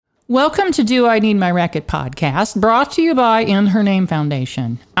Welcome to Do I Need My Racket podcast, brought to you by In Her Name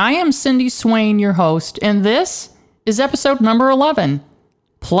Foundation. I am Cindy Swain, your host, and this is episode number 11,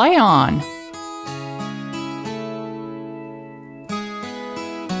 Play On.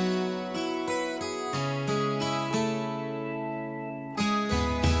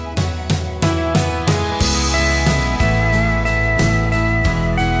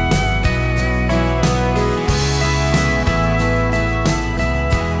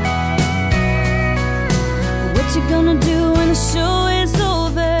 What you gonna do when the show is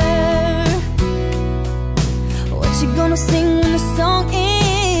over? What you gonna sing when the song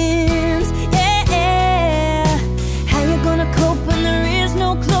ends? Yeah. How you gonna cope when there is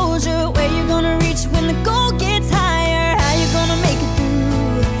no closure? Where you gonna reach when the goal gets higher? How you gonna make it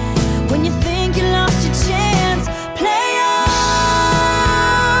through when you think you lost your chance? Play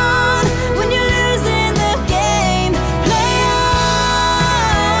on when you're losing the game. Play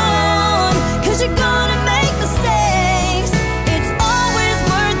on, 'cause you're gonna make mistakes. It's always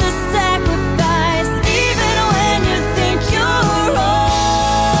worth the sacrifice, even when you think you're wrong.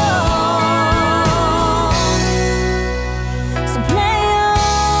 So play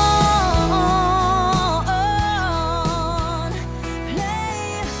on,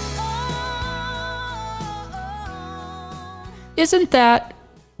 play on. Isn't that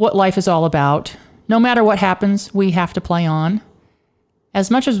what life is all about? No matter what happens, we have to play on.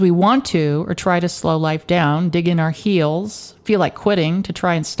 As much as we want to, or try to slow life down, dig in our heels, feel like quitting to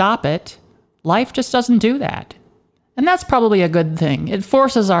try and stop it, life just doesn't do that. And that's probably a good thing. It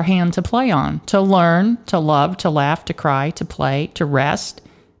forces our hand to play on, to learn, to love, to laugh, to cry, to play, to rest,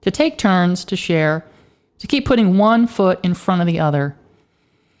 to take turns, to share, to keep putting one foot in front of the other.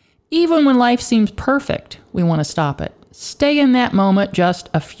 Even when life seems perfect, we want to stop it. Stay in that moment just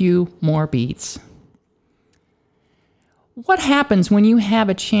a few more beats. What happens when you have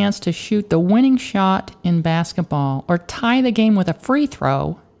a chance to shoot the winning shot in basketball or tie the game with a free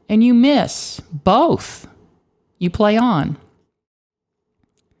throw and you miss both? You play on.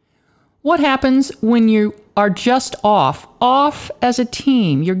 What happens when you are just off as a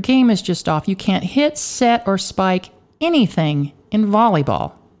team? Your game is just off. You can't hit, set, or spike anything in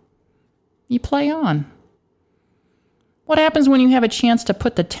volleyball. You play on. What happens when you have a chance to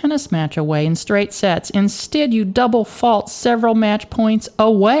put the tennis match away in straight sets? Instead, you double fault several match points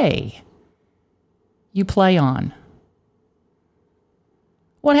away. You play on.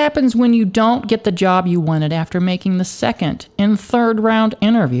 What happens when you don't get the job you wanted after making the second and third round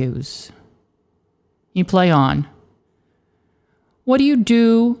interviews? You play on. What do you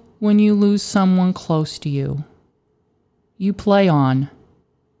do when you lose someone close to you? You play on.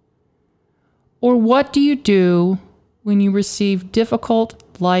 Or what do you do when you receive difficult,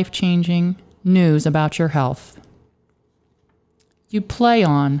 life-changing news about your health? You play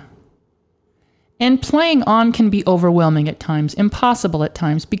on. And playing on can be overwhelming at times, impossible at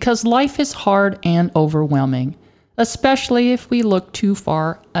times, because life is hard and overwhelming, especially if we look too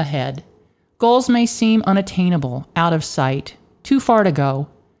far ahead. Goals may seem unattainable, out of sight, too far to go.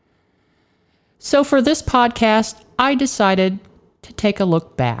 So for this podcast, I decided to take a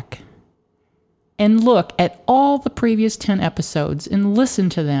look back and look at all the previous 10 episodes and listen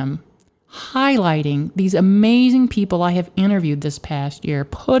to them, highlighting these amazing people I have interviewed this past year,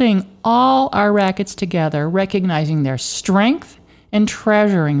 putting all our rackets together, recognizing their strength and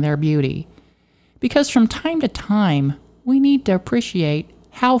treasuring their beauty. Because from time to time, we need to appreciate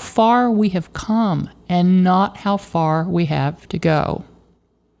how far we have come and not how far we have to go.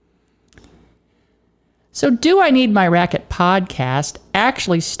 So Do I Need My Racket podcast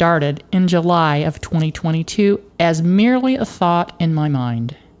actually started in July of 2022 as merely a thought in my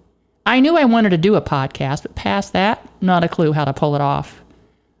mind. I knew I wanted to do a podcast, but past that, not a clue how to pull it off.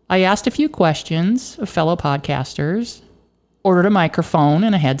 I asked a few questions of fellow podcasters, ordered a microphone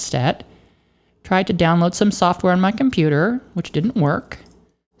and a headset, tried to download some software on my computer, which didn't work.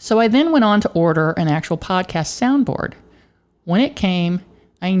 So I then went on to order an actual podcast soundboard. When it came,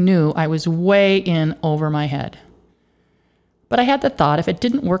 I knew I was way in over my head. But I had the thought if it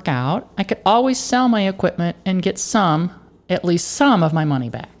didn't work out, I could always sell my equipment and get at least some of my money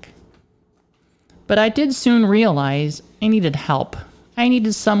back. But I did soon realize I needed help. I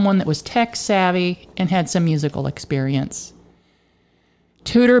needed someone that was tech savvy and had some musical experience.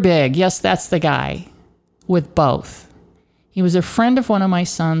 Tutor Big, yes, that's the guy, with both. He was a friend of one of my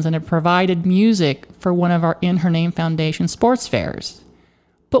sons and had provided music for one of our In Her Name Foundation sports fairs.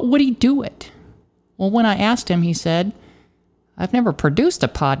 But would he do it? Well, when I asked him, he said, "I've never produced a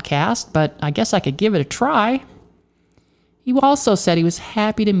podcast, but I guess I could give it a try." He also said he was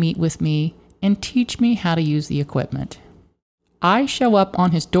happy to meet with me and teach me how to use the equipment. I show up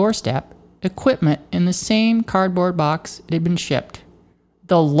on his doorstep, equipment in the same cardboard box it had been shipped.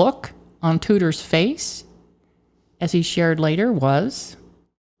 The look on Tudor's face, as he shared later, was,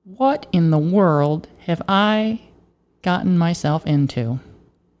 what in the world have I gotten myself into?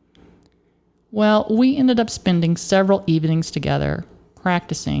 Well, we ended up spending several evenings together,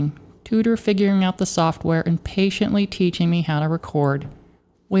 practicing, Tudor figuring out the software and patiently teaching me how to record.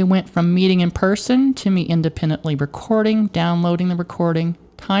 We went from meeting in person to me independently recording, downloading the recording,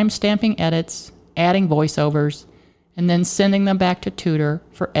 time-stamping edits, adding voiceovers, and then sending them back to Tudor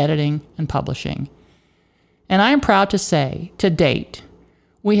for editing and publishing. And I am proud to say, to date,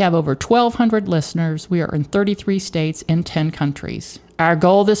 we have over 1,200 listeners. We are in 33 states and 10 countries. Our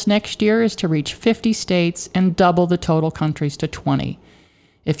goal this next year is to reach 50 states and double the total countries to 20.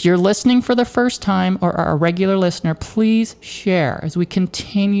 If you're listening for the first time or are a regular listener, please share as we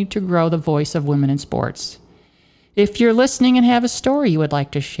continue to grow the voice of women in sports. If you're listening and have a story you would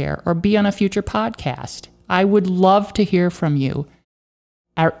like to share or be on a future podcast, I would love to hear from you.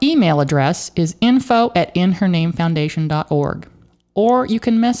 Our email address is info@inhernamefoundation.org, or you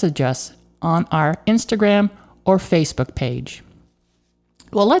can message us on our Instagram or Facebook page.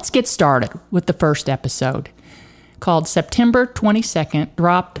 Well, let's get started with the first episode, called September 22nd,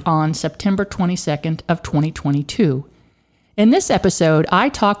 dropped on September 22nd of 2022. In this episode, I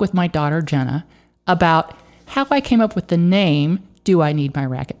talk with my daughter, Jenna, about how I came up with the name Do I Need My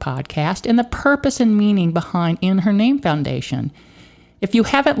Racket podcast and the purpose and meaning behind In Her Name Foundation. If you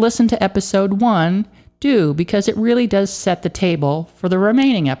haven't listened to episode 1, do, because it really does set the table for the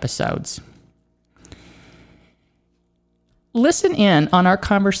remaining episodes. Listen in on our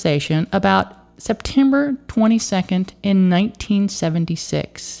conversation about September 22nd in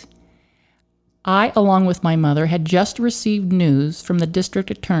 1976. I, along with my mother, had just received news from the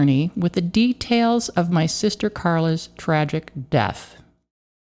district attorney with the details of my sister Carla's tragic death.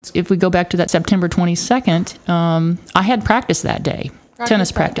 If we go back to that September 22nd, I had practice that day,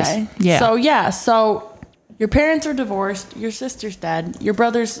 tennis practice. Yeah. So your parents are divorced, your sister's dead, your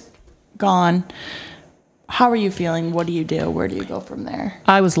brother's gone. How are you feeling? What do you do? Where do you go from there?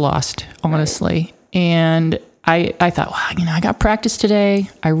 I was lost, honestly. Right. And I thought, well, I got practice today.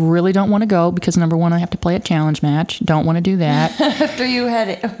 I really don't want to go because, number one, I have to play a challenge match. Don't want to do that. After you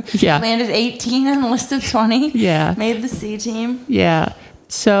had landed 18 on the list of 20. Yeah. Made the C team. Yeah.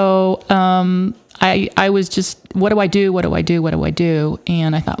 So I was just, what do I do? What do I do? What do I do?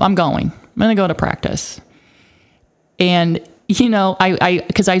 And I thought, I'm going to go to practice. And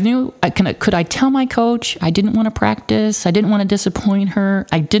because I knew, could I tell my coach I didn't want to practice? I didn't want to disappoint her.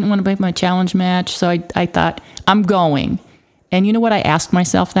 I didn't want to make my challenge match. So I thought, I'm going. And you know what I asked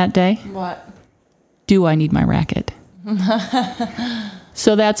myself that day? What? Do I need my racket?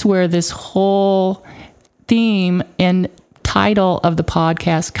 So that's where this whole theme and title of the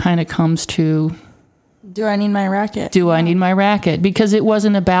podcast kind of comes to. Do I need my racket? Do I need my racket? Because it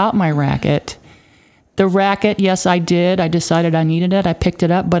wasn't about my racket. The racket, yes, I did. I decided I needed it. I picked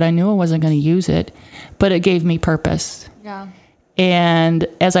it up, but I knew I wasn't going to use it. But it gave me purpose. Yeah. And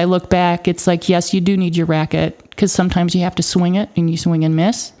as I look back, it's like, yes, you do need your racket because sometimes you have to swing it and you swing and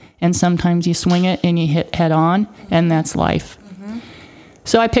miss. And sometimes you swing it and you hit head on, and that's life. Mm-hmm.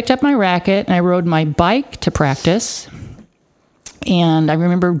 So I picked up my racket and I rode my bike to practice. And I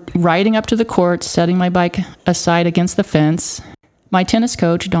remember riding up to the court, setting my bike aside against the fence. My tennis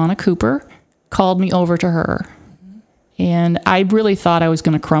coach, Donna Cooper, called me over to her. And I really thought I was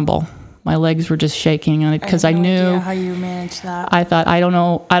going to crumble. My legs were just shaking on it because I knew how you managed that. I thought, I don't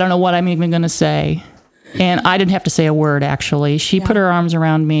know what I'm even going to say. And I didn't have to say a word, actually. She put her arms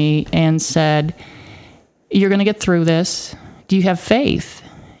around me and said, you're going to get through this. Do you have faith?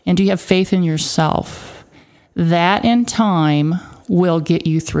 And do you have faith in yourself? That in time will get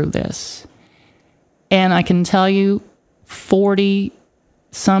you through this. And I can tell you, 40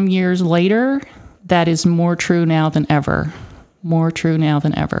 some years later, that is more true now than ever. More true now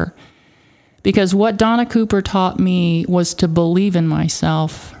than ever. Because what Donna Cooper taught me was to believe in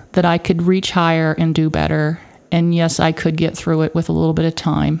myself, that I could reach higher and do better. And yes, I could get through it with a little bit of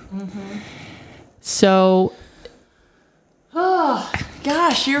time. Mm-hmm. So. Oh,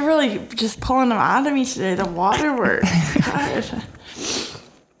 gosh, you're really just pulling them out of me today. The waterworks. God.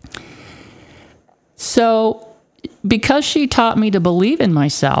 So, because she taught me to believe in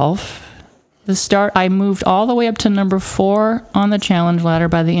myself, I moved all the way up to number 4 on the challenge ladder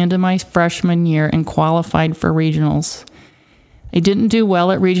by the end of my freshman year and qualified for regionals. I didn't do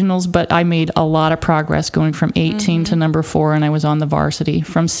well at regionals, but I made a lot of progress going from 18 to number 4, and I was on the varsity,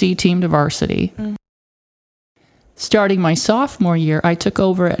 from C team to varsity. Mm-hmm. Starting my sophomore year, I took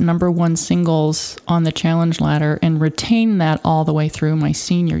over at number 1 singles on the challenge ladder and retained that all the way through my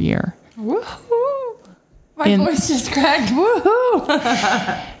senior year. Woohoo! My voice just cracked.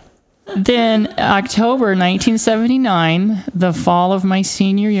 Woohoo! Then October 1979, the fall of my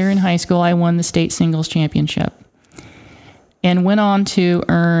senior year in high school, I won the state singles championship and went on to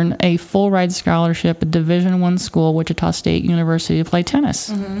earn a full ride scholarship at Division I school, Wichita State University, to play tennis.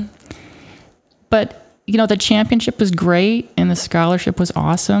 Mm-hmm. But, the championship was great and the scholarship was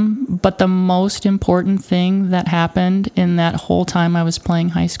awesome. But the most important thing that happened in that whole time I was playing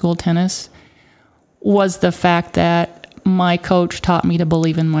high school tennis was the fact that my coach taught me to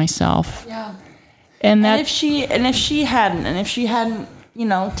believe in myself. Yeah. And if she hadn't,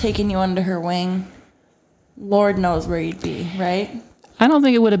 taken you under her wing, Lord knows where you'd be, right? I don't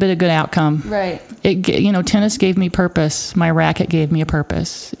think it would have been a good outcome. Right. Tennis gave me purpose. My racket gave me a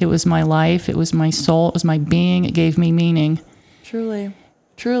purpose. It was my life. It was my soul. It was my being. It gave me meaning. Truly.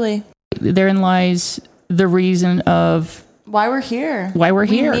 Therein lies the reason of why we're here.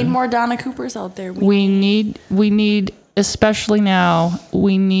 We need more Donna Coopers out there. We need, especially now,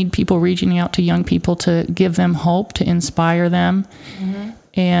 we need people reaching out to young people to give them hope, to inspire them,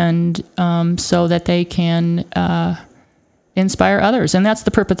 and so that they can inspire others. And that's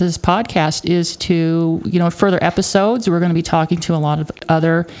the purpose of this podcast, is to, further episodes, we're going to be talking to a lot of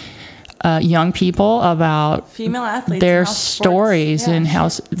other young people about female athletes, their stories and how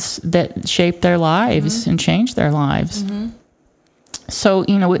that shaped their lives and changed their lives. So,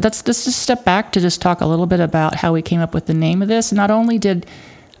 let's just step back to just talk a little bit about how we came up with the name of this. Not only did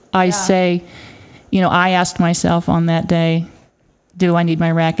I say, I asked myself on that day, do I need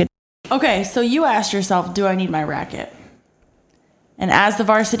my racket? Okay, so you asked yourself, do I need my racket? And as the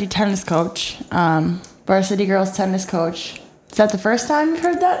varsity tennis coach, varsity girls tennis coach, is that the first time you've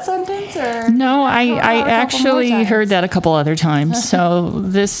heard that sentence? Or no, I actually heard that a couple other times. So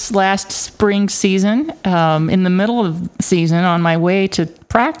this last spring season, in the middle of the season, on my way to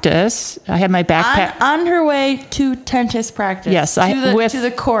practice, I had my backpack. On her way to tennis practice. Yes, to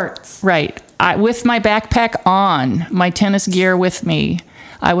the courts. Right. With my backpack on, my tennis gear with me,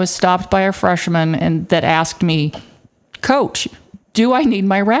 I was stopped by a freshman that asked me, Coach, do I need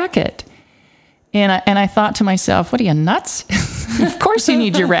my racket? And I thought to myself, what are you, nuts? Of course you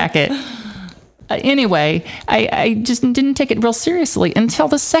need your racket. Anyway, I just didn't take it real seriously until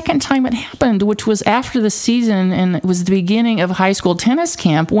the second time it happened, which was after the season, and it was the beginning of high school tennis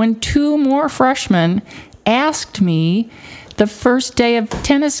camp, when 2 more freshmen asked me the first day of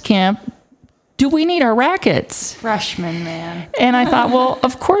tennis camp, do we need our rackets? Freshman, man. And I thought, well,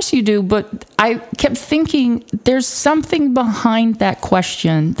 of course you do. But I kept thinking there's something behind that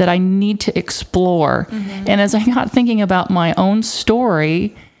question that I need to explore. And as I got thinking about my own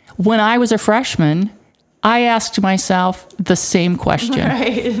story, when I was a freshman, I asked myself the same question.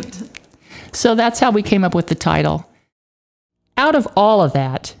 Right. So that's how we came up with the title. Out of all of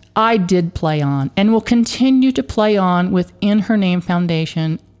that, I did play on and will continue to play on with In Her Name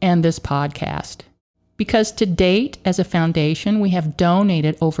Foundation and this podcast. Because to date, as a foundation, we have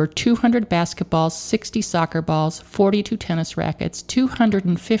donated over 200 basketballs, 60 soccer balls, 42 tennis rackets,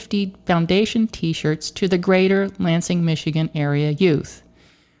 250 foundation t-shirts to the greater Lansing, Michigan area youth.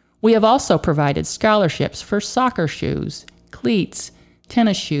 We have also provided scholarships for soccer shoes, cleats,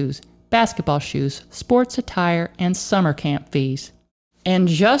 tennis shoes, basketball shoes, sports attire, and summer camp fees. And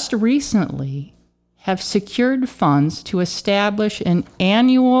just recently have secured funds to establish an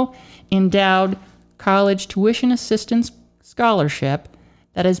annual endowed college tuition assistance scholarship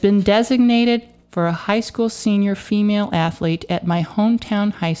that has been designated for a high school senior female athlete at my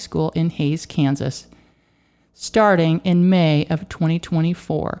hometown high school in Hays, Kansas, starting in May of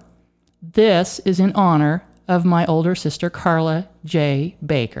 2024. This is in honor of my older sister, Carla J.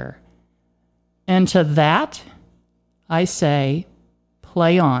 Baker. And to that, I say,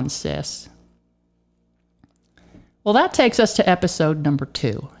 play on, sis. Well, that takes us to episode number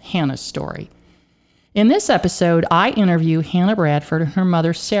 2, Hannah's story. In this episode, I interview Hannah Bradford and her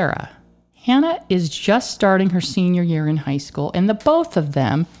mother, Sarah. Hannah is just starting her senior year in high school, and the both of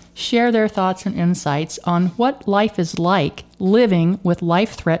them share their thoughts and insights on what life is like living with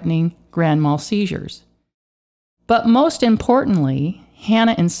life-threatening grand mal seizures. But most importantly,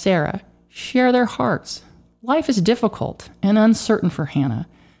 Hannah and Sarah share their hearts. Life is difficult and uncertain for Hannah,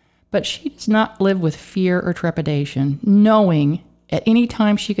 but she does not live with fear or trepidation, knowing at any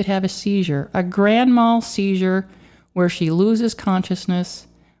time she could have a seizure, a grand mal seizure where she loses consciousness,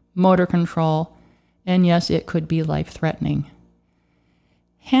 motor control, and yes, it could be life-threatening.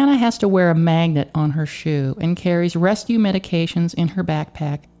 Hannah has to wear a magnet on her shoe and carries rescue medications in her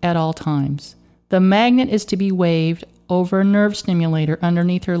backpack at all times. The magnet is to be waved over a nerve stimulator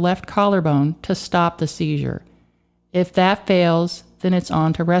underneath her left collarbone to stop the seizure. If that fails, then it's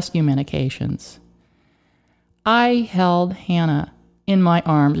on to rescue medications. I held Hannah in my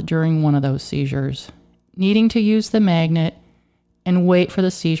arms during one of those seizures, needing to use the magnet and wait for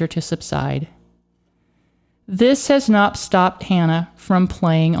the seizure to subside. This has not stopped Hannah from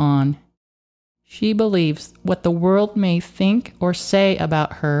playing on. She believes what the world may think or say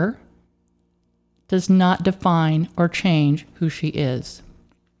about her does not define or change who she is.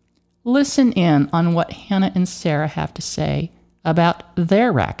 Listen in on what Hannah and Sarah have to say about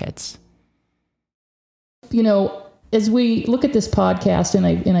their rackets. You know, as we look at this podcast,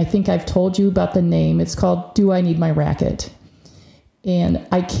 and I think I've told you about the name, it's called Do I Need My Racket? And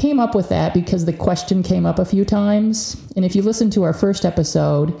I came up with that because the question came up a few times. And if you listen to our first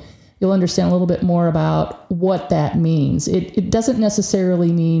episode, you'll understand a little bit more about what that means. It doesn't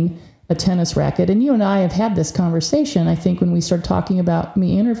necessarily mean a tennis racket. And you and I have had this conversation, I think, when we started talking about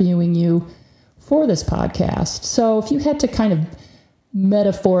me interviewing you for this podcast. So if you had to kind of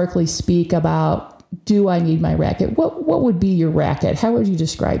metaphorically speak about, do I need my racket? What would be your racket? How would you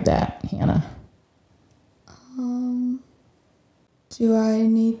describe that, Hannah? Do I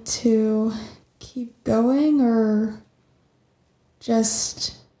need to keep going or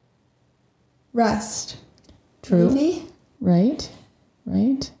just rest? True. Maybe? Right.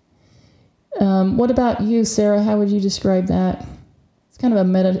 What about you, Sarah? How would you describe that? It's kind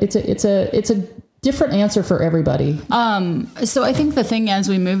of it's a different answer for everybody. So I think the thing as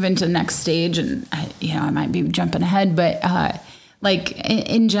we move into the next stage, and I might be jumping ahead, but like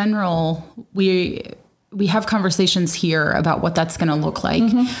in general, we have conversations here about what that's going to look like,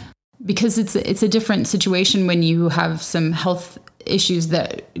 because it's a different situation when you have some health issues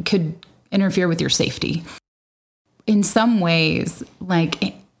that could interfere with your safety. In some ways,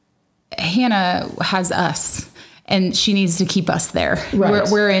 like Hannah has us, and she needs to keep us there. Right.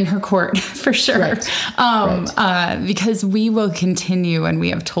 We're in her court for sure. Right. Because we will continue, and we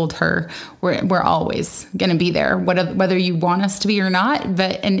have told her we're always going to be there, whether you want us to be or not.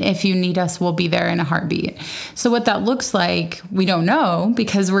 And if you need us, we'll be there in a heartbeat. So what that looks like, we don't know,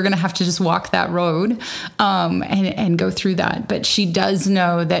 because we're going to have to just walk that road and go through that. But she does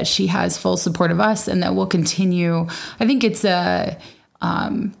know that she has full support of us, and that we'll continue. I think it's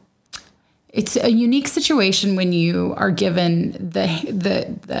a unique situation when you are given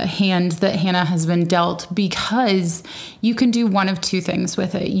the hand that Hannah has been dealt, because you can do one of two things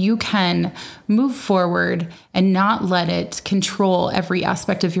with it. You can move forward and not let it control every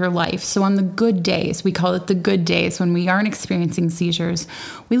aspect of your life. So on the good days, we call it the good days, when we aren't experiencing seizures,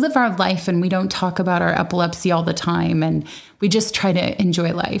 we live our life and we don't talk about our epilepsy all the time, and we just try to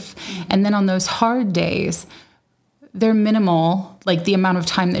enjoy life. And then on those hard days, they're minimal, like the amount of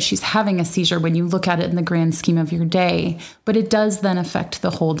time that she's having a seizure when you look at it in the grand scheme of your day, but it does then affect the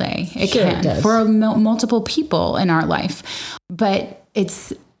whole day. It can for multiple people in our life, but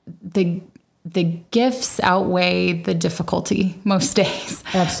it's the gifts outweigh the difficulty most days.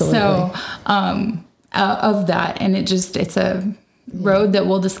 Absolutely. So of that, and it's a road that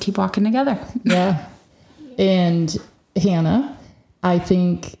we'll just keep walking together. Yeah. And Hannah, I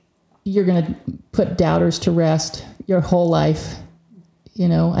think you're going to put doubters to rest your whole life. You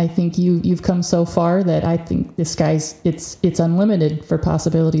know, I think you've come so far that I think the sky's it's unlimited for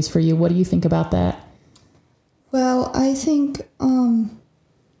possibilities for you. What do you think about that? Well, I think I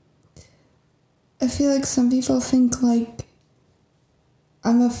feel like some people think like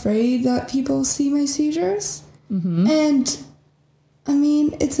I'm afraid that people see my seizures. Mm-hmm. And I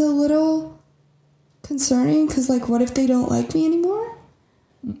mean, it's a little concerning, because like, what if they don't like me anymore?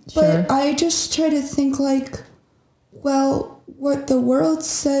 Sure. But I just try to think like, well, what the world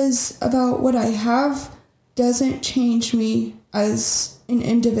says about what I have doesn't change me as an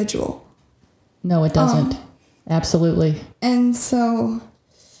individual. No, it doesn't. Absolutely. And so...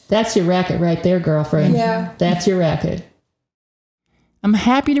 That's your racket right there, girlfriend. Yeah. That's your racket. I'm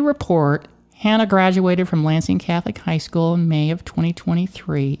happy to report Hannah graduated from Lansing Catholic High School in May of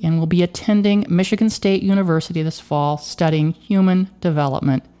 2023 and will be attending Michigan State University this fall studying human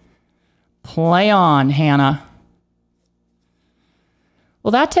development. Play on, Hannah.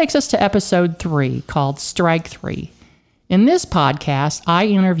 Well, that takes us to episode 3, called Strike 3. In this podcast, I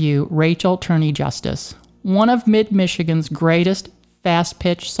interview Rachel Turney Justice, one of Mid-Michigan's greatest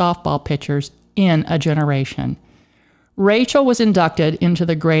fast-pitch softball pitchers in a generation. Rachel was inducted into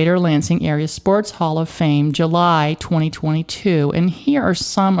the Greater Lansing Area Sports Hall of Fame July 2022, and here are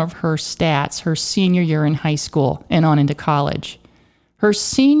some of her stats her senior year in high school and on into college. Her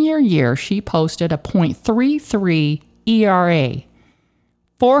senior year, she posted a .33 ERA,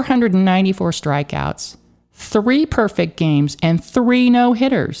 494 strikeouts, 3 perfect games, and 3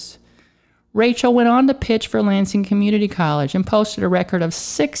 no-hitters. Rachel went on to pitch for Lansing Community College and posted a record of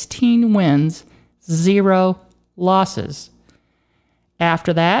 16 wins, 0 losses.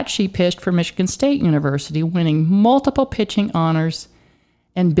 After that, she pitched for Michigan State University, winning multiple pitching honors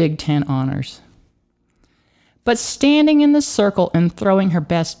and Big Ten honors. But standing in the circle and throwing her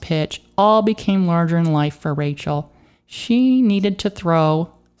best pitch all became larger in life for Rachel. She needed to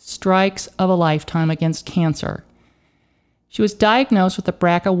throw strikes of a lifetime against cancer. She was diagnosed with the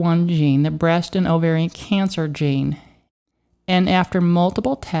BRCA1 gene, the breast and ovarian cancer gene. And after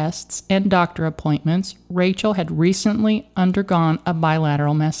multiple tests and doctor appointments, Rachel had recently undergone a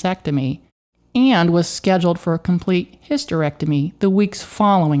bilateral mastectomy and was scheduled for a complete hysterectomy the weeks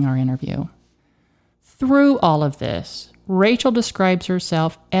following our interview. Through all of this, Rachel describes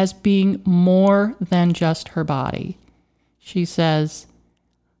herself as being more than just her body. She says,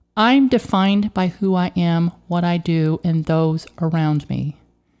 "I'm defined by who I am, what I do, and those around me."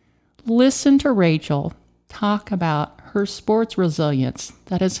 Listen to Rachel talk about her sports resilience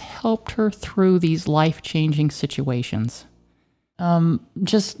that has helped her through these life-changing situations.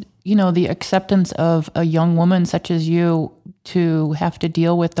 The acceptance of a young woman such as you to have to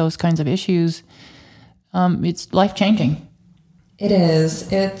deal with those kinds of issues, it's life-changing. It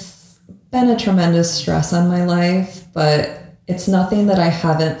is. It's been a tremendous stress on my life, but it's nothing that I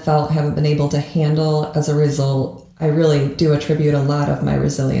haven't been able to handle. As a result, I really do attribute a lot of my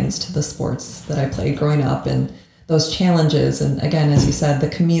resilience to the sports that I played growing up and those challenges. And again, as you said, the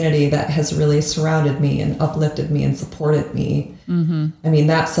community that has really surrounded me and uplifted me and supported me. Mm-hmm. I mean,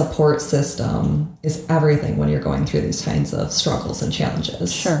 that support system is everything when you're going through these kinds of struggles and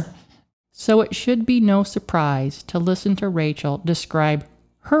challenges. Sure. So it should be no surprise to listen to Rachel describe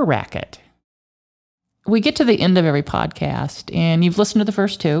her racket. We get to the end of every podcast, and you've listened to the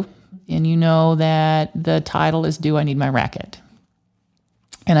first 2, and you know that the title is Do I Need My Racket?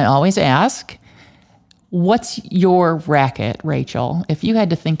 And I always ask, what's your racket, Rachel? If you had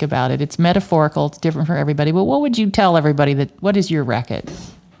to think about it, it's metaphorical, it's different for everybody, but what would you tell everybody what is your racket?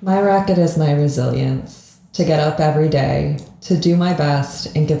 My racket is my resilience, to get up every day, to do my best,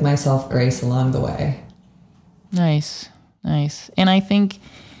 and give myself grace along the way. Nice. And I think,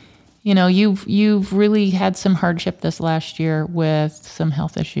 you've really had some hardship this last year with some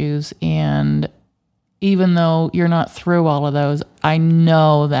health issues, and even though you're not through all of those, I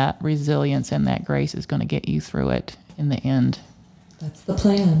know that resilience and that grace is going to get you through it in the end. That's the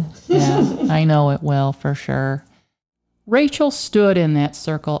plan. Yeah, I know it will for sure. Rachel stood in that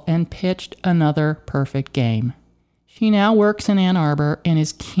circle and pitched another perfect game. She now works in Ann Arbor and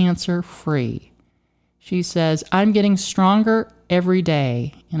is cancer-free. She says, "I'm getting stronger every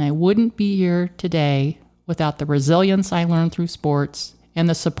day, and I wouldn't be here today without the resilience I learned through sports and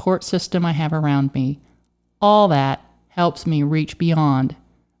the support system I have around me. All that helps me reach beyond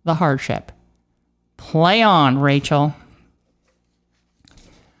the hardship." Play on, Rachel.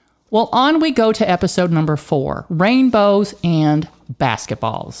 Well, on we go to episode number 4, Rainbows and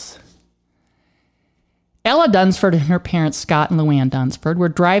Basketballs. Ella Dunsford and her parents, Scott and Luann Dunsford, were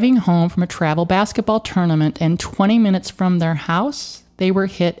driving home from a travel basketball tournament, and 20 minutes from their house, they were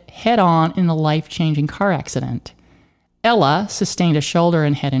hit head-on in a life-changing car accident. Ella sustained a shoulder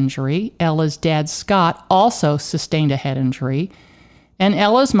and head injury. Ella's dad, Scott, also sustained a head injury. And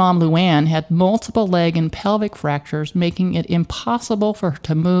Ella's mom, Luann, had multiple leg and pelvic fractures, making it impossible for her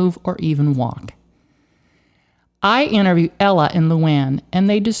to move or even walk. I interviewed Ella and Luann, and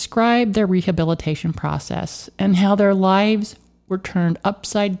they described their rehabilitation process and how their lives were turned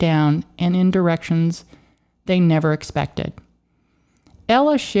upside down and in directions they never expected.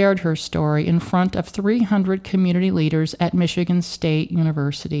 Ella shared her story in front of 300 community leaders at Michigan State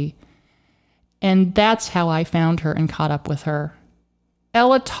University, and that's how I found her and caught up with her.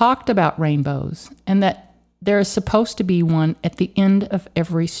 Ella talked about rainbows and that there is supposed to be one at the end of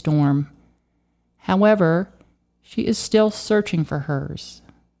every storm. However, she is still searching for hers.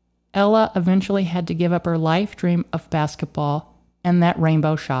 Ella eventually had to give up her life dream of basketball and that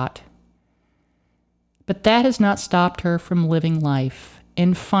rainbow shot. But that has not stopped her from living life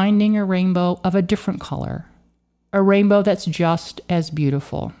and finding a rainbow of a different color, a rainbow that's just as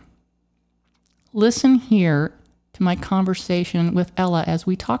beautiful. Listen here to my conversation with Ella as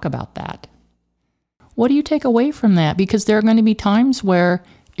we talk about that. What do you take away from that? Because there are going to be times where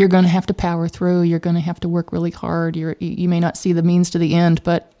you're going to have to power through, you're going to have to work really hard, you may not see the means to the end,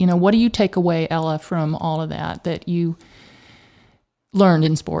 but what do you take away, Ella, from all of that you learned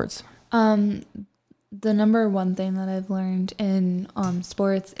in sports? the number one thing that I've learned in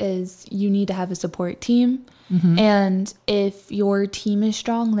sports is you need to have a support team. And if your team is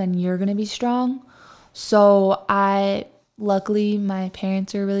strong, then you're going to be strong. So luckily, my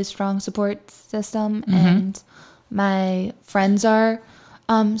parents are a really strong support system, and my friends are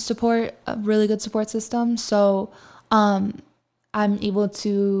a really good support system. So I'm able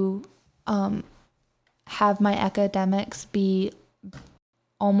to have my academics be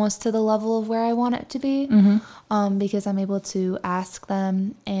almost to the level of where I want it to be, because I'm able to ask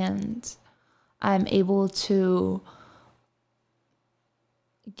them, and I'm able to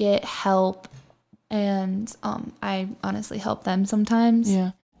get help, and I honestly help them sometimes.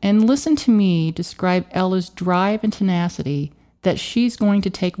 Yeah. And listen to me describe Ella's drive and tenacity that she's going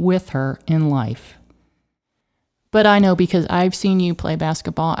to take with her in life. But I know because I've seen you play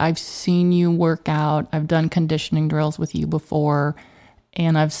basketball, I've seen you work out, I've done conditioning drills with you before,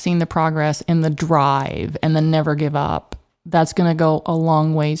 and I've seen the progress and the drive and the never give up. That's going to go a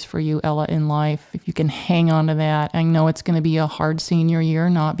long ways for you, Ella, in life. If you can hang on to that. I know it's going to be a hard senior year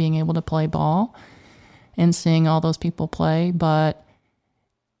not being able to play ball and seeing all those people play, but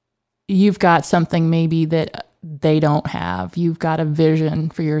you've got something maybe that they don't have. You've got a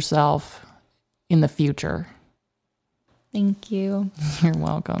vision for yourself in the future. Thank you. You're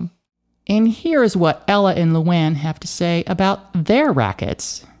welcome. And here is what Ella and Luann have to say about their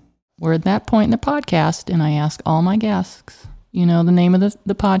rackets. We're at that point in the podcast, and I ask all my guests, the name of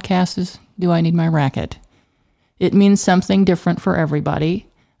the podcast is Do I Need My Racket? It means something different for everybody.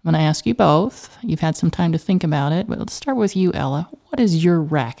 I'm going to ask you both. You've had some time to think about it, but let's start with you, Ella. What is your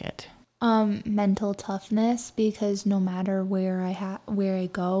racket? Mental toughness, because no matter where I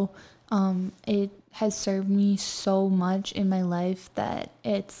go, it has served me so much in my life that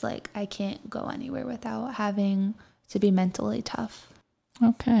it's like I can't go anywhere without having to be mentally tough.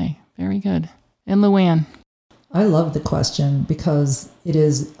 Okay, very good. And Luann? I love the question because it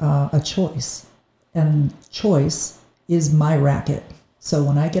is a choice, and choice is my racket. So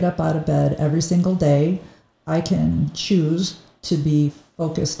when I get up out of bed every single day, I can choose to be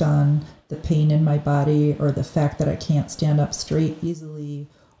focused on the pain in my body or the fact that I can't stand up straight easily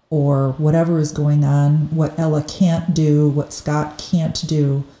or whatever is going on, what Ella can't do, what Scott can't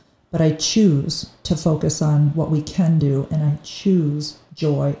do. But I choose to focus on what we can do, and I choose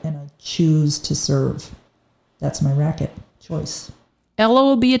joy, and I choose to serve. That's my racket choice. Ella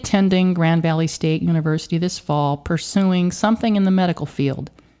will be attending Grand Valley State University this fall, pursuing something in the medical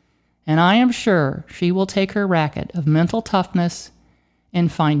field. And I am sure she will take her racket of mental toughness and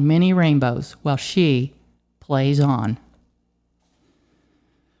find many rainbows while she plays on.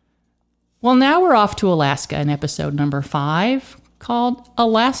 Well, now we're off to Alaska in episode number 5, called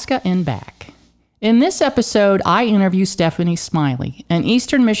Alaska and Back. In this episode, I interview Stephanie Smiley, an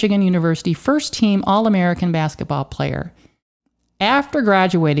Eastern Michigan University first-team All-American basketball player. After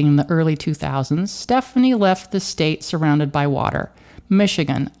graduating in the early 2000s, Stephanie left the state surrounded by water,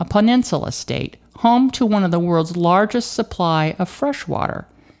 Michigan, a peninsula state, home to one of the world's largest supply of fresh water.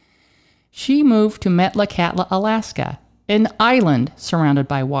 She moved to Metlakatla, Alaska, an island surrounded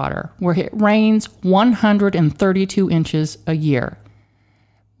by water, where it rains 132 inches a year.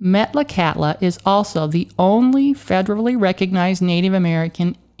 Metlakatla is also the only federally recognized Native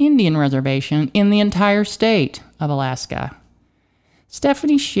American Indian reservation in the entire state of Alaska.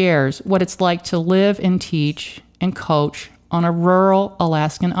 Stephanie shares what it's like to live and teach and coach on a rural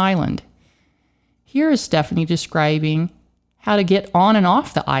Alaskan island. Here is Stephanie describing how to get on and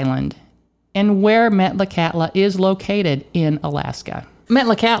off the island and where Metlakatla is located in Alaska.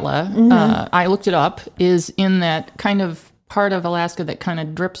 Metlakatla, I looked it up, is in that kind of part of Alaska that kind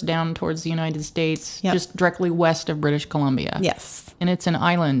of drips down towards the United States, just directly west of British Columbia. Yes. And it's an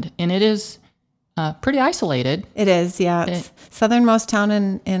island, and it is pretty isolated. It is, yeah. It's southernmost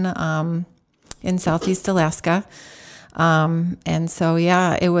town in southeast Alaska. And so,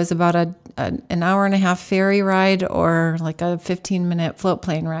 yeah, it was about an hour and a half ferry ride or like a 15-minute float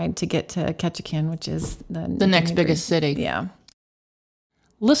plane ride to get to Ketchikan, which is the next biggest city. Yeah.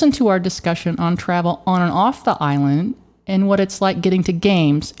 Listen to our discussion on travel on and off the island and what it's like getting to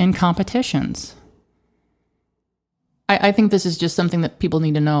games and competitions. I think this is just something that people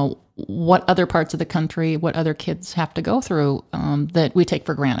need to know, what other parts of the country, what other kids have to go through that we take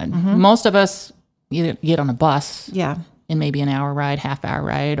for granted. Most of us either get on a bus and maybe an hour ride, half-hour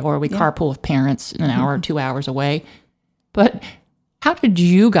ride, or we carpool with parents an hour or 2 hours away. But how did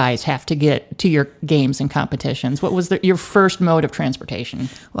you guys have to get to your games and competitions? What was your first mode of transportation?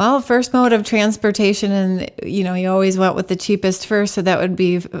 Well, first mode of transportation, and you always went with the cheapest first, so that would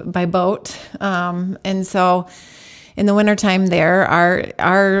be by boat. And so in the wintertime there,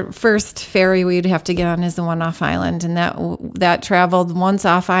 our first ferry we'd have to get on is the one off island, and that traveled once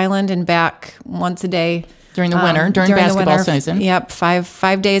off island and back once a day. During the winter, during basketball season. Yep,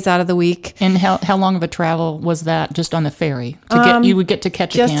 five days out of the week. And how long of a travel was that just on the ferry? You would get to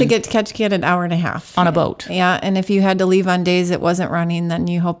Ketchikan? Just to get to Ketchikan, an hour and a half. On a boat? Yeah, and if you had to leave on days it wasn't running, then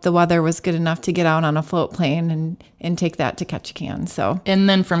you hope the weather was good enough to get out on a float plane and take that to Ketchikan. So. And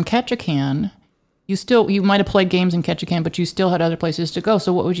then from Ketchikan, you might have played games in Ketchikan, but you still had other places to go.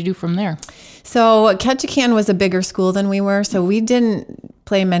 So what would you do from there? So Ketchikan was a bigger school than we were, so we didn't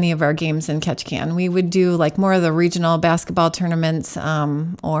play many of our games in Ketchikan. We would do like more of the regional basketball tournaments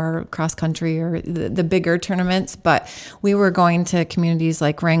or cross country or the bigger tournaments, but we were going to communities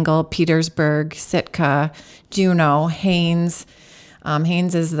like Wrangell, Petersburg, Sitka, Juneau, Haines.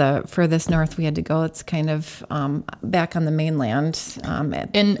 Haines is the furthest north we had to go. It's kind of back on the mainland.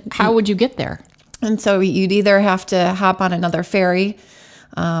 And how would you get there? And so you'd either have to hop on another ferry,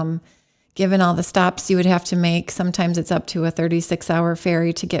 given all the stops you would have to make. Sometimes it's up to a 36-hour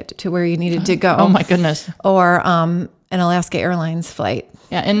ferry to get to where you needed to go. Oh, my goodness. Or an Alaska Airlines flight.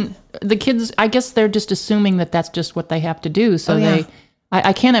 Yeah, and the kids, I guess they're just assuming that that's just what they have to do. So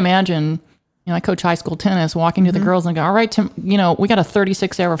I can't imagine, I coach high school tennis, walking to the girls and go, all right, we got a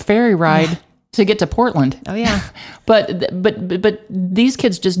 36-hour ferry ride to get to Portland. Oh, yeah. But these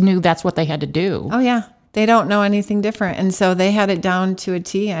kids just knew that's what they had to do. Oh, yeah. They don't know anything different. And so they had it down to a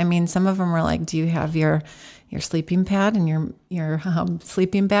T. I mean, some of them were like, do you have your sleeping pad and your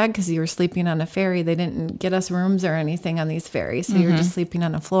sleeping bag? Because you were sleeping on a ferry. They didn't get us rooms or anything on these ferries. So you're just sleeping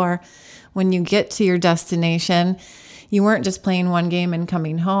on a floor. When you get to your destination, you weren't just playing one game and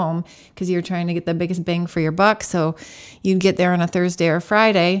coming home because you're trying to get the biggest bang for your buck. So you'd get there on a Thursday or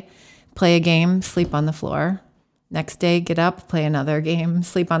Friday, play a game, sleep on the floor. Next day, get up, play another game,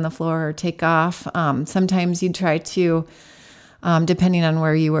 sleep on the floor, or take off. Sometimes you'd try to, depending on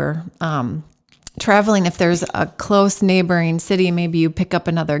where you were traveling, if there's a close neighboring city, maybe you pick up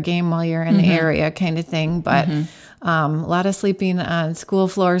another game while you're in the area kind of thing. But a lot of sleeping on school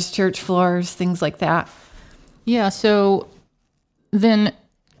floors, church floors, things like that. Yeah, so then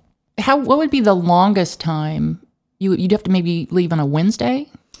what would be the longest time? You'd have to maybe leave on a Wednesday?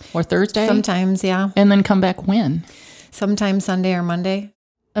 Or Thursday? Sometimes, yeah. And then come back when? Sometimes Sunday or Monday.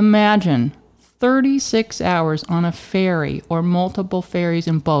 Imagine 36 hours on a ferry or multiple ferries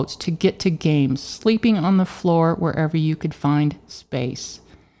and boats to get to games, sleeping on the floor wherever you could find space.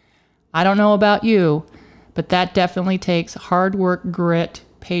 I don't know about you, but that definitely takes hard work, grit,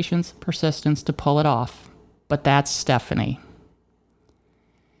 patience, persistence to pull it off. But that's Stephanie.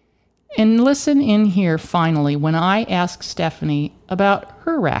 And listen in here finally when I asked Stephanie about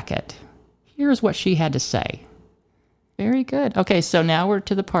her racket. Here's what she had to say. Very good. Okay, so now we're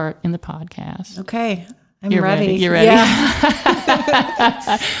to the part in the podcast. Okay, You're ready. You're ready?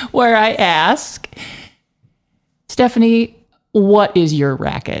 Yeah. Where I ask, Stephanie, what is your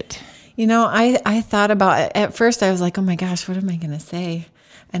racket? I thought about it. At first I was like, oh my gosh, what am I going to say?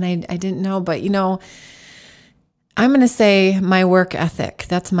 And I didn't know, but I'm going to say my work ethic.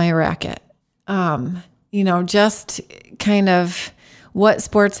 That's my racket. Just kind of what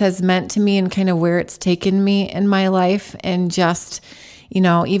sports has meant to me and kind of where it's taken me in my life. And just,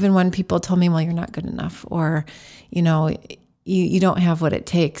 even when people told me, well, you're not good enough, or, you don't have what it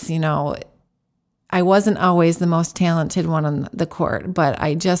takes, I wasn't always the most talented one on the court, but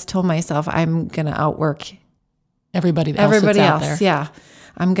I just told myself I'm going to outwork everybody else. Out there. Yeah.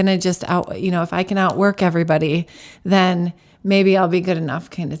 I'm going to just if I can outwork everybody, then maybe I'll be good enough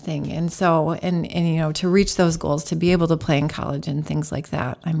kind of thing. And so, and to reach those goals, to be able to play in college and things like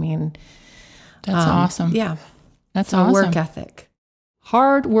that. I mean, that's awesome. Yeah. That's awesome. Work Work ethic.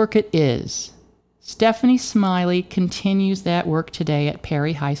 Hard work it is. Stephanie Smiley continues that work today at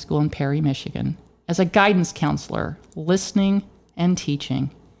Perry High School in Perry, Michigan, as a guidance counselor, listening and teaching.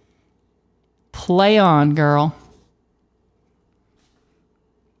 Play on, girl.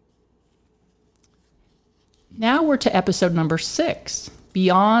 Now we're to episode number 6,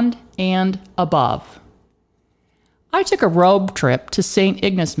 Beyond and Above. I took a road trip to St.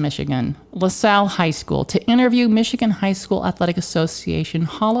 Ignace, Michigan, LaSalle High School, to interview Michigan High School Athletic Association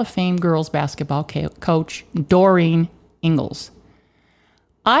Hall of Fame girls basketball coach Doreen Ingalls.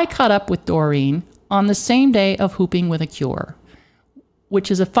 I caught up with Doreen on the same day of Hooping with a Cure,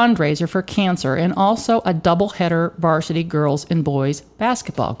 which is a fundraiser for cancer and also a doubleheader varsity girls and boys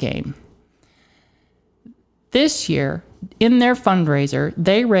basketball game. This year, in their fundraiser,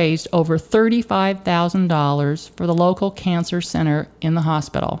 they raised over $35,000 for the local cancer center in the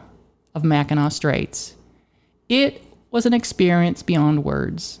hospital of Mackinac Straits. It was an experience beyond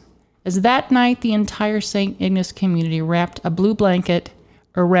words. as that night the entire St. Ignace community wrapped a blue blanket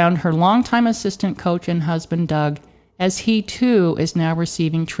around her longtime assistant coach and husband, Doug, as he too is now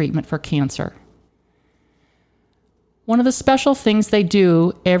receiving treatment for cancer. One of the special things they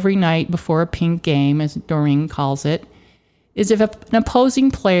do every night before a pink game, as Doreen calls it, is if an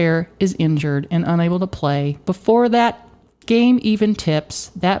opposing player is injured and unable to play, before that game even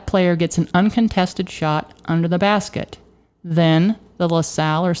tips, that player gets an uncontested shot under the basket. Then the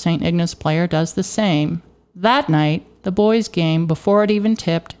LaSalle or St. Ignace player does the same. That night, the boys' game, before it even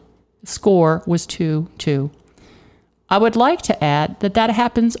tipped, the score was 2-2. I would like to add that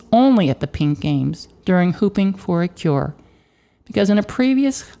happens only at the pink games during Hooping for a Cure, because in a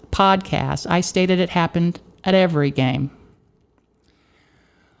previous podcast, I stated it happened at every game.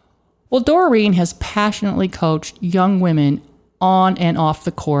 Well, Doreen has passionately coached young women on and off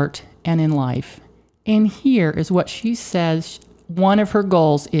the court and in life. And here is what she says one of her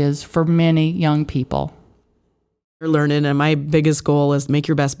goals is for many young people. You're learning, and my biggest goal is make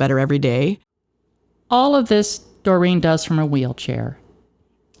your best better every day. All of this Doreen does from a wheelchair.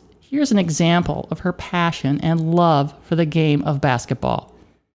 Here's an example of her passion and love for the game of basketball.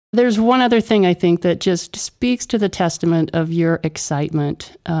 There's one other thing I think that just speaks to the testament of your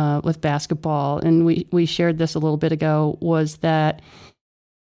excitement with basketball, and we shared this a little bit ago, was that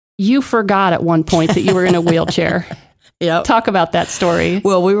you forgot at one point that you were in a wheelchair. Yep. Talk about that story.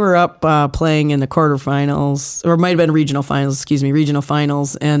 Well, we were up playing in the quarterfinals, or it might have been regional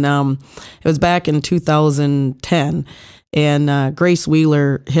finals, and it was back in 2010, and Grace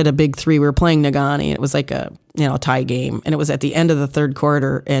Wheeler hit a big three. We were playing Nagani. It was like a tie game, and it was at the end of the third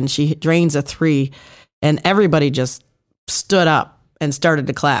quarter, and she drains a three, and everybody just stood up and started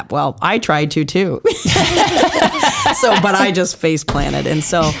to clap. Well, I tried to too. But I just face planted, and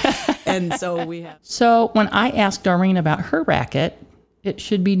so we have. So when I asked Doreen about her racket, it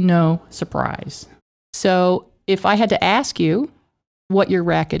should be no surprise. So if I had to ask you what your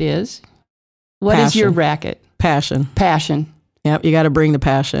racket is, what is your racket? Passion. Passion. Yep, you got to bring the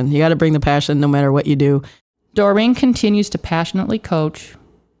passion. You got to bring the passion no matter what you do. Doreen continues to passionately coach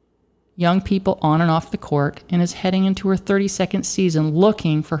young people on and off the court and is heading into her 32nd season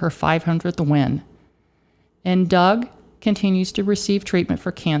looking for her 500th win. And Doug continues to receive treatment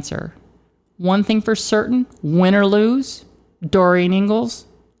for cancer. One thing for certain, win or lose, Doreen Ingalls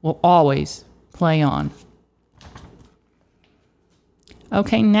will always play on.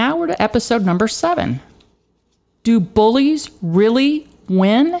 Okay, now we're to episode number 7. Do bullies really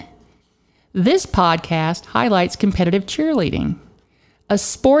win? This podcast highlights competitive cheerleading, a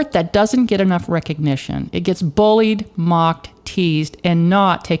sport that doesn't get enough recognition. It gets bullied, mocked, teased, and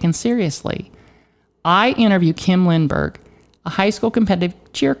not taken seriously. I interview Kim Lindberg, a high school competitive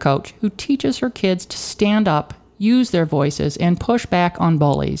cheer coach who teaches her kids to stand up, use their voices, and push back on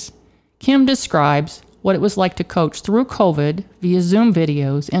bullies. Kim describes what it was like to coach through COVID via Zoom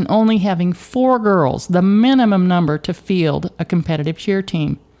videos and only having 4 girls, the minimum number to field a competitive cheer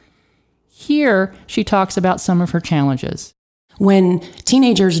team. Here, she talks about some of her challenges. When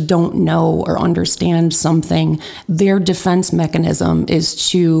teenagers don't know or understand something, their defense mechanism is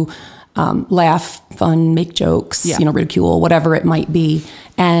to laugh, fun, make jokes, ridicule, whatever it might be.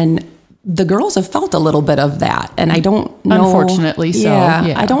 And the girls have felt a little bit of that. And I don't know. Unfortunately so.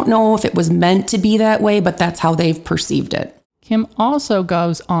 Yeah. I don't know if it was meant to be that way, but that's how they've perceived it. Kim also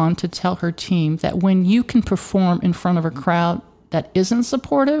goes on to tell her team that when you can perform in front of a crowd that isn't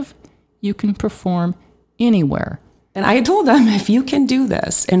supportive, you can perform anywhere. And I told them, if you can do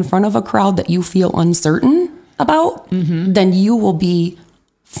this in front of a crowd that you feel uncertain about, then you will be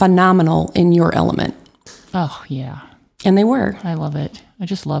phenomenal in your element. Oh, yeah. And they were. I love it. I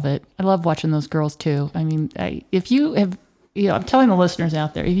just love it. I love watching those girls too. I mean, if you have, I'm telling the listeners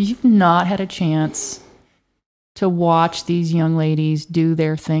out there, if you've not had a chance to watch these young ladies do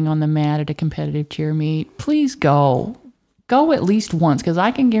their thing on the mat at a competitive cheer meet, please go. Go at least once, because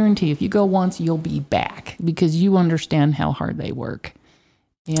I can guarantee if you go once, you'll be back because you understand how hard they work.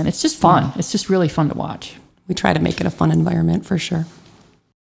 And it's just fun. Yeah. It's just really fun to watch. We try to make it a fun environment for sure.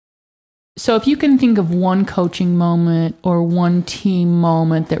 So if you can think of one coaching moment or one team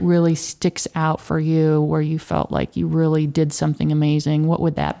moment that really sticks out for you where you felt like you really did something amazing, what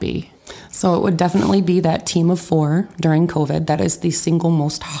would that be? So it would definitely be that team of 4 during COVID. That is the single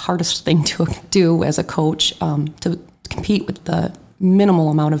most hardest thing to do as a coach, to compete with the minimal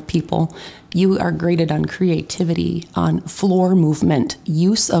amount of people. You are graded on creativity, on floor movement,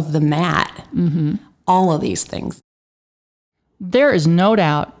 use of the mat, all of these things. There is no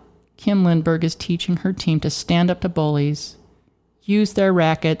doubt Kim Lindberg is teaching her team to stand up to bullies, use their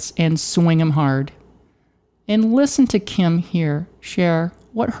rackets, and swing them hard. And listen to Kim here share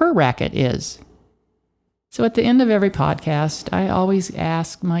what her racket is. So at the end of every podcast, I always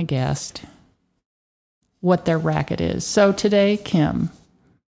ask my guest what their racket is. So today, Kim,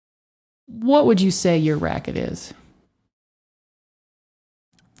 what would you say your racket is?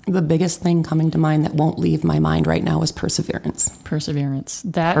 The biggest thing coming to mind that won't leave my mind right now is perseverance. Perseverance.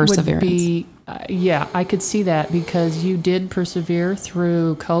 That would be, I could see that because you did persevere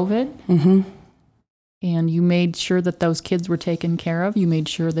through COVID. Mm-hmm. And you made sure that those kids were taken care of. You made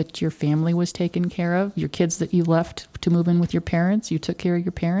sure that your family was taken care of. Your kids that you left to move in with your parents, you took care of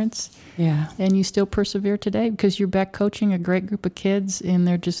your parents. Yeah. And you still persevere today because you're back coaching a great group of kids and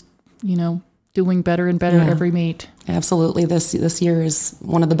they're just, doing better and better every meet. Absolutely. This year is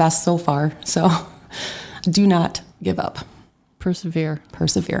one of the best so far. So do not give up. Persevere.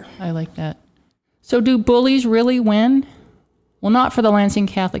 I like that. So do bullies really win? Well, not for the Lansing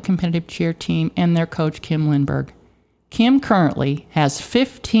Catholic competitive cheer team and their coach, Kim Lindberg. Kim currently has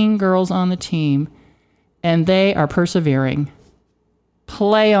 15 girls on the team, and they are persevering.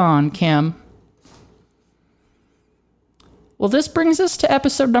 Play on, Kim. Well, this brings us to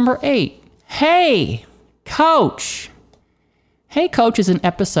episode number 8. Hey, Coach. Hey, Coach is an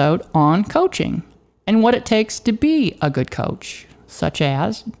episode on coaching and what it takes to be a good coach, such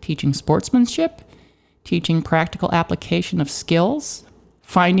as teaching sportsmanship, teaching practical application of skills,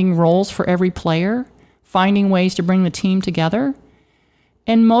 finding roles for every player, finding ways to bring the team together,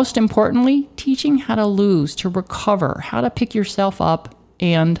 and most importantly, teaching how to lose, to recover, how to pick yourself up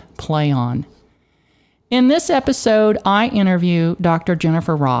and play on. In this episode, I interview Dr.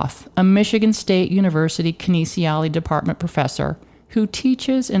 Jennifer Roth, a Michigan State University kinesiology department professor who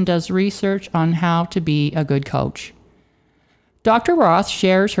teaches and does research on how to be a good coach. Dr. Roth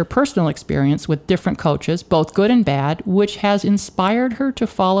shares her personal experience with different coaches, both good and bad, which has inspired her to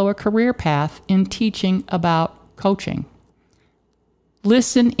follow a career path in teaching about coaching.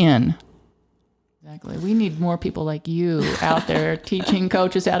 Listen in. Exactly. We need more people like you out there teaching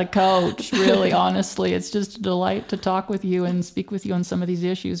coaches how to coach. Really, honestly, it's just a delight to talk with you and speak with you on some of these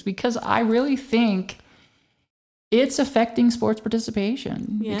issues because I really think it's affecting sports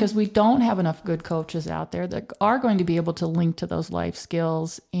participation because we don't have enough good coaches out there that are going to be able to link to those life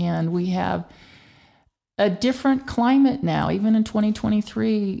skills. And we have a different climate now, even in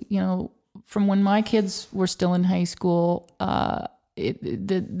 2023, from when my kids were still in high school,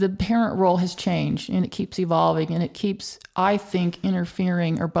 the parent role has changed and it keeps evolving and it keeps, I think,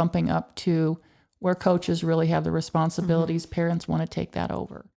 interfering or bumping up to where coaches really have the responsibilities. Mm-hmm. Parents want to take that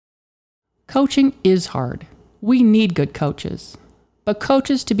over. Coaching is hard. We need good coaches, but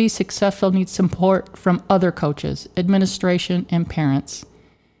coaches to be successful need support from other coaches, administration, and parents.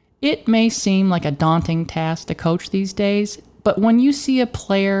 It may seem like a daunting task to coach these days, but when you see a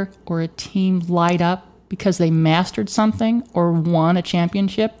player or a team light up because they mastered something or won a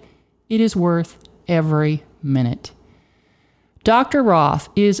championship, it is worth every minute. Dr. Roth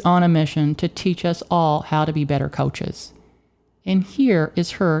is on a mission to teach us all how to be better coaches. And here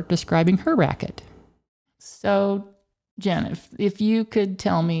is her describing her racket. So, Jen, if you could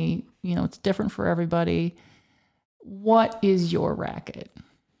tell me, it's different for everybody, what is your racket?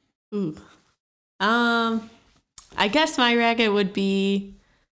 I guess my racket would be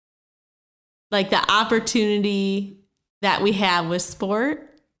like the opportunity that we have with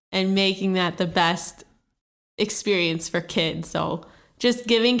sport and making that the best experience for kids. So just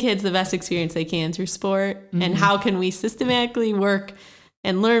giving kids the best experience they can through sport. Mm-hmm. And how can we systematically work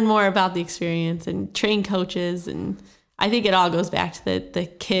and learn more about the experience and train coaches. And I think it all goes back to the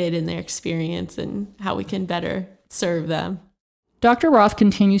kid and their experience and how we can better serve them. Dr. Roth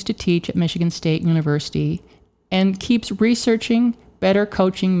continues to teach at Michigan State University and keeps researching better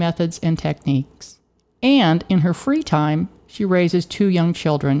coaching methods and techniques. And in her free time, she raises 2 young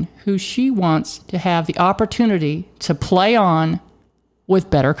children who she wants to have the opportunity to play on with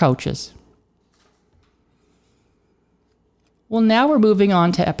better coaches. Well, now we're moving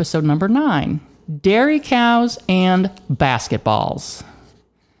on to episode number 9, dairy cows and basketballs.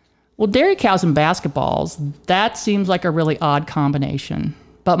 Well, dairy cows and basketballs, that seems like a really odd combination.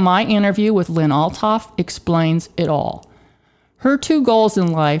 But my interview with Lynn Altoff explains it all. Her 2 goals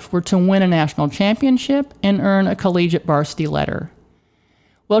in life were to win a national championship and earn a collegiate varsity letter.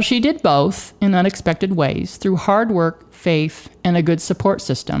 Well, she did both in unexpected ways through hard work, faith, and a good support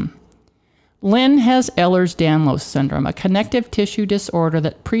system. Lynn has Ehlers-Danlos syndrome, a connective tissue disorder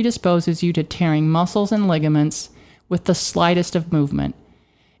that predisposes you to tearing muscles and ligaments with the slightest of movement.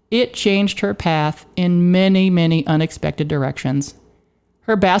 It changed her path in many, many unexpected directions.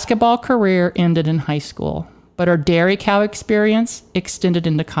 Her basketball career ended in high school, but her dairy cow experience extended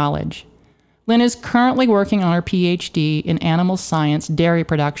into college. Lynn is currently working on her PhD in animal science dairy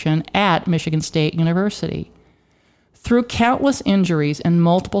production at Michigan State University. Through countless injuries and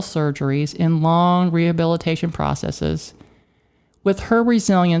multiple surgeries in long rehabilitation processes, with her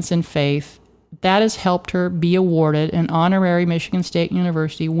resilience and faith, that has helped her be awarded an honorary Michigan State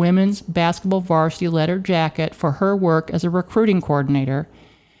University women's basketball varsity letter jacket for her work as a recruiting coordinator.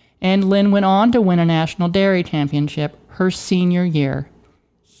 And Lynn went on to win a national dairy championship her senior year.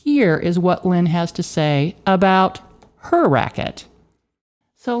 Here is what Lynn has to say about her racket.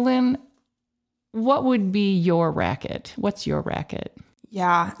 So, Lynn, what would be your racket? What's your racket?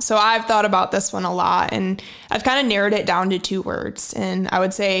 Yeah, so I've thought about this one a lot, and I've kind of narrowed it down to 2 words. And I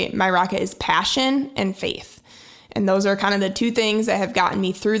would say my racket is passion and faith. And those are kind of the 2 things that have gotten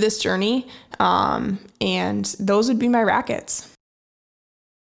me through this journey. And those would be my rackets.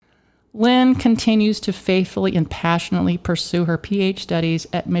 Lynn continues to faithfully and passionately pursue her PhD studies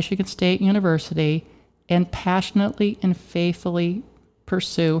at Michigan State University and passionately and faithfully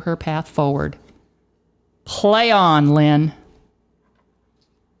pursue her path forward. Play on, Lynn.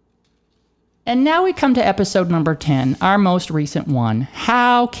 And now we come to episode number 10, our most recent one,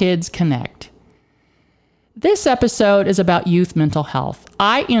 How Kids Connect. This episode is about youth mental health.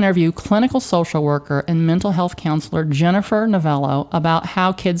 I interview clinical social worker and mental health counselor Jennifer Novello about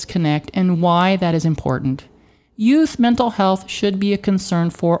how kids connect and why that is important. Youth mental health should be a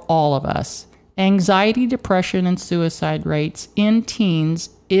concern for all of us. Anxiety, depression, and suicide rates in teens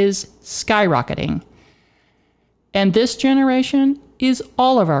is skyrocketing. And this generation is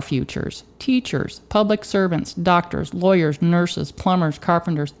all of our futures. Teachers, public servants, doctors, lawyers, nurses, plumbers,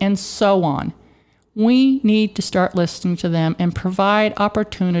 carpenters, and so on. We need to start listening to them and provide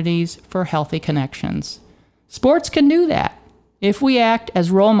opportunities for healthy connections. Sports can do that if we act as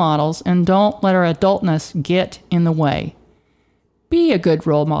role models and don't let our adultness get in the way. Be a good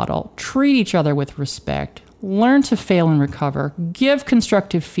role model. Treat each other with respect. Learn to fail and recover. Give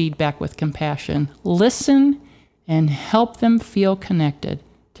constructive feedback with compassion. Listen and help them feel connected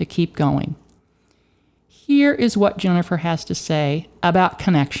to keep going. Here is what Jennifer has to say about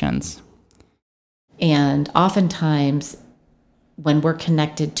connections. And oftentimes, when we're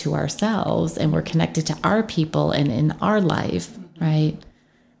connected to ourselves and we're connected to our people and in our life, right,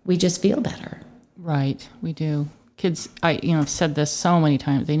 we just feel better. Right, we do. Kids, I've said this so many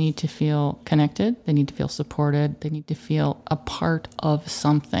times, they need to feel connected, they need to feel supported, they need to feel a part of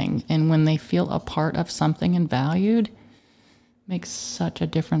something. And when they feel a part of something and valued, it makes such a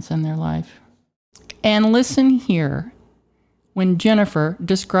difference in their life. And listen here when Jennifer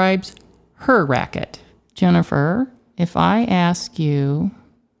describes her racket. Jennifer, if I ask you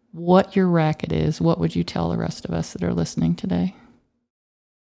what your racket is, what would you tell the rest of us that are listening today?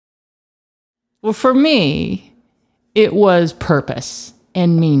 Well, for me, it was purpose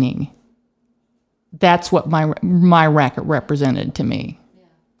and meaning. That's what my racket represented to me,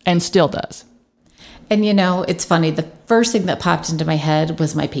 and still does. And it's funny. The first thing that popped into my head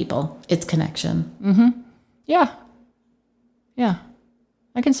was my people. It's connection. Mm-hmm. Yeah.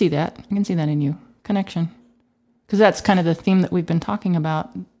 I can see that. I can see that in you. Connection. Because that's kind of the theme that we've been talking about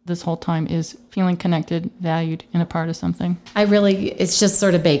this whole time is feeling connected, valued, and a part of something. It's just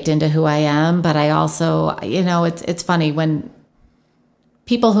sort of baked into who I am. But I also, it's funny when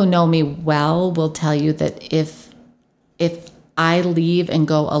people who know me well will tell you that if I leave and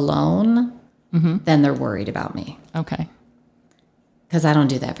go alone, mm-hmm. then they're worried about me. Okay. Because I don't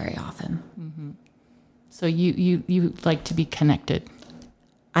do that very often. Mm-hmm. So you like to be connected.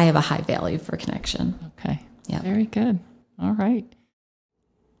 I have a high value for connection. Okay. Yeah. Very good. All right.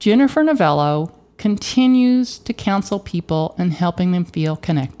 Jennifer Novello continues to counsel people and helping them feel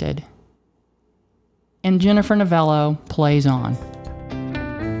connected. And Jennifer Novello plays on.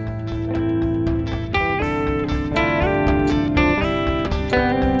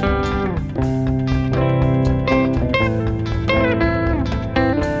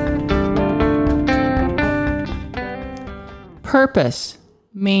 Purpose,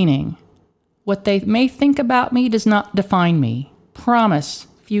 meaning. What they may think about me does not define me. Promise,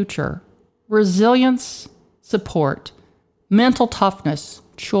 future. Resilience, support. Mental toughness,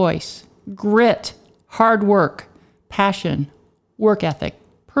 choice. Grit, hard work. Passion, work ethic.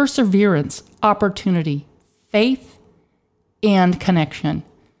 Perseverance, opportunity. Faith, and connection.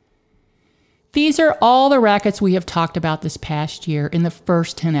 These are all the rackets we have talked about this past year in the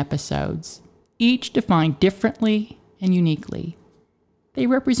first 10 episodes, each defined differently and uniquely. They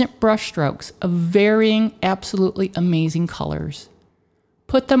represent brushstrokes of varying, absolutely amazing colors.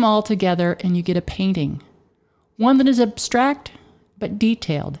 Put them all together and you get a painting, one that is abstract but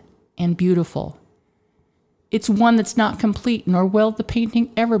detailed and beautiful. It's one that's not complete, nor will the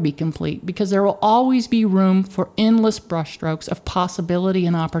painting ever be complete, because there will always be room for endless brushstrokes of possibility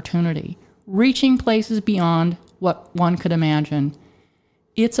and opportunity, reaching places beyond what one could imagine.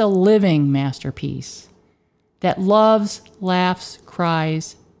 It's a living masterpiece that loves, laughs,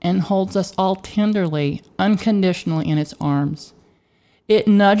 cries, and holds us all tenderly, unconditionally in its arms. It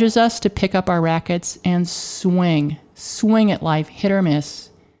nudges us to pick up our rackets and swing at life, hit or miss,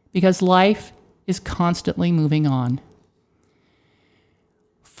 because life is constantly moving on.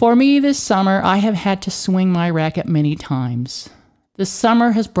 For me this summer, I have had to swing my racket many times. The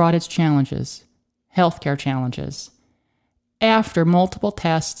summer has brought its challenges, healthcare challenges. After multiple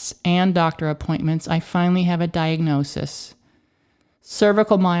tests and doctor appointments, I finally have a diagnosis.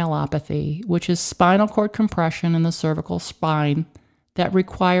 Cervical myelopathy, which is spinal cord compression in the cervical spine that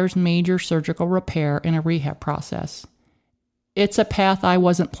requires major surgical repair and a rehab process. It's a path I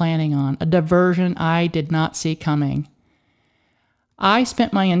wasn't planning on, a diversion I did not see coming. I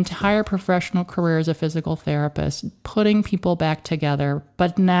spent my entire professional career as a physical therapist putting people back together,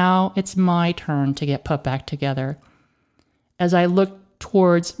 but now it's my turn to get put back together as I look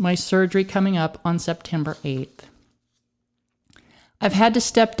towards my surgery coming up on September 8th. I've had to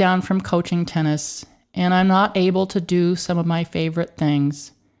step down from coaching tennis, and I'm not able to do some of my favorite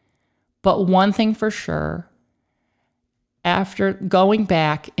things. But one thing for sure, after going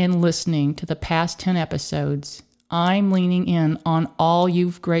back and listening to the past 10 episodes, I'm leaning in on all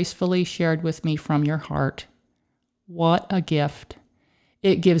you've gracefully shared with me from your heart. What a gift.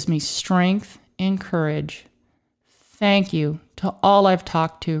 It gives me strength and courage. Thank you to all I've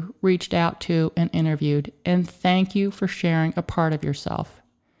talked to, reached out to, and interviewed, and thank you for sharing a part of yourself.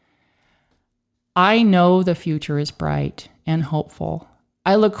 I know the future is bright and hopeful.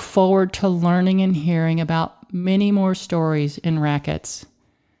 I look forward to learning and hearing about many more stories in rackets.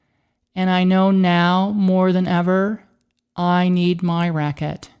 And I know now more than ever, I need my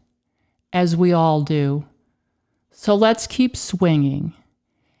racket, as we all do. So let's keep swinging.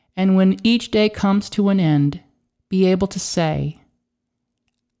 And when each day comes to an end, be able to say,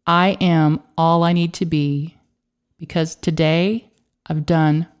 I am all I need to be, because today I've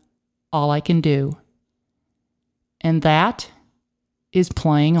done all I can do. And that is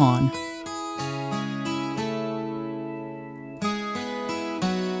playing on.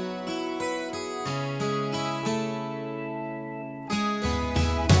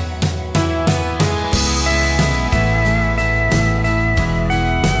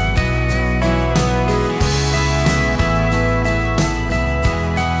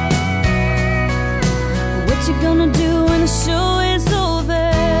 What you gonna do when the show is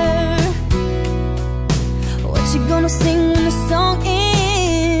over? What you gonna sing when the song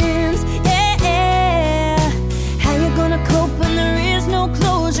ends? Yeah. How you gonna cope when there is no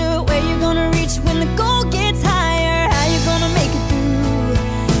closure? Where you gonna reach when the goal gets higher? How you gonna make it through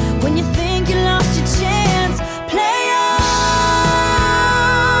when you think you lost your chance? Play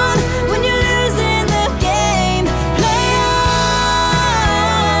on when you're losing the game. Play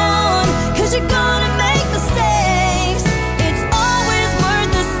on, 'cause you're gonna make mistakes. It's always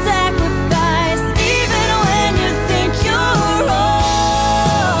worth the sacrifice, even when you think you're wrong.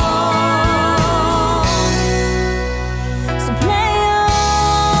 So play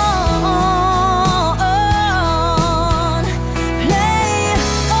on, play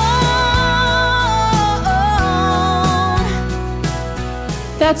on.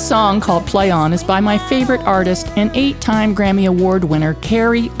 That song called Play On is by my favorite artist and 8-time Grammy Award winner,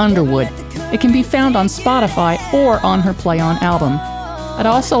 Carrie Underwood. It can be found on Spotify or on her Play On album. I'd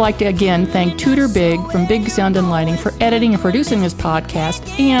also like to again thank Tudor Big from Big Sound and Lighting for editing and producing this podcast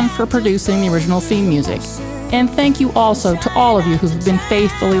and for producing the original theme music. And thank you also to all of you who've been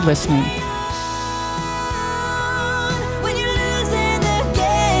faithfully listening.